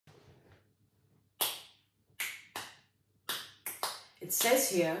It says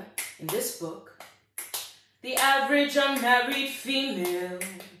here in this book, the average unmarried female,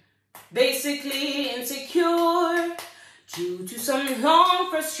 basically insecure, due to some long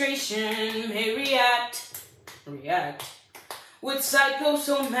frustration, may react with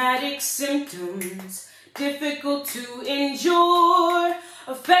psychosomatic symptoms difficult to endure,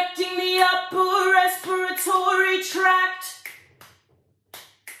 affecting the upper respiratory tract.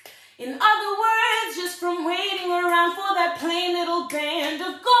 In other words, just from waiting around for that plain little band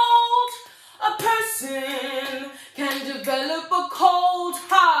of gold, a person can develop a cold.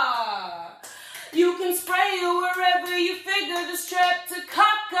 You can spray her wherever you figure the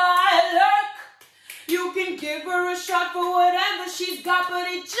streptococci lurk. You can give her a shot for whatever she's got, but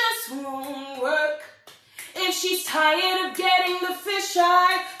it just won't work. If she's tired of getting the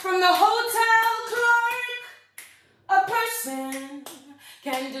fisheye from the hotel clerk, a person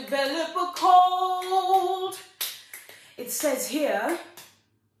can develop a cold. It says here,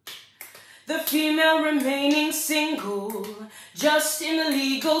 the female remaining single, just in a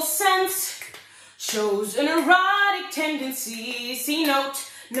legal sense, shows an erotic tendency. See note,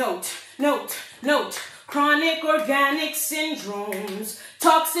 chronic organic syndromes,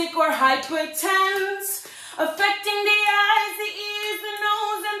 toxic or hypertense, affecting the eyes, the ears, the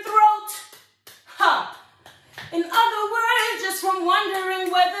nose, and throat. In other words, just from wondering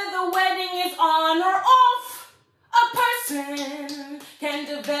whether the wedding is on or off, a person can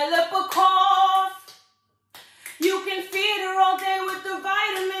develop a cough. You can feed her all day with the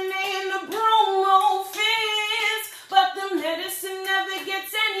vitamin A and the bromo fizz, but the medicine never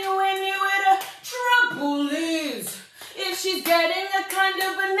gets anywhere near where the trouble is. If she's getting a kind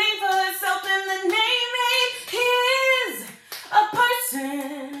of a name for herself, then the name ain't his. A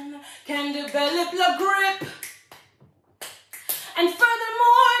person can develop la grippe. And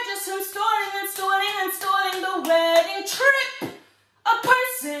furthermore, just from stalling the wedding trip, a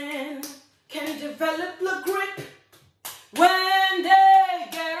person can develop la grippe. When they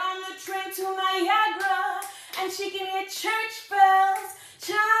get on the train to Niagara and she can hear church bells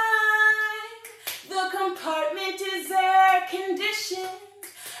chime, the compartment is air conditioned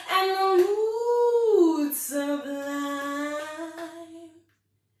and the mood sublime.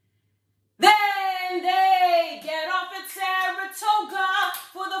 Then they get off at Saratoga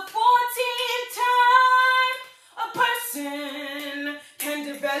for the 14th time. A person can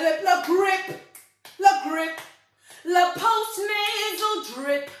develop la grippe, la post-nasal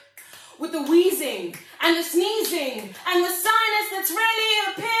drip, with the wheezing and the sneezing and the sinus that's really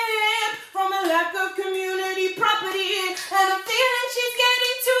a pip from a lack of community property and a feeling she's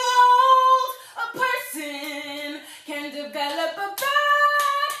getting too old. A person can develop a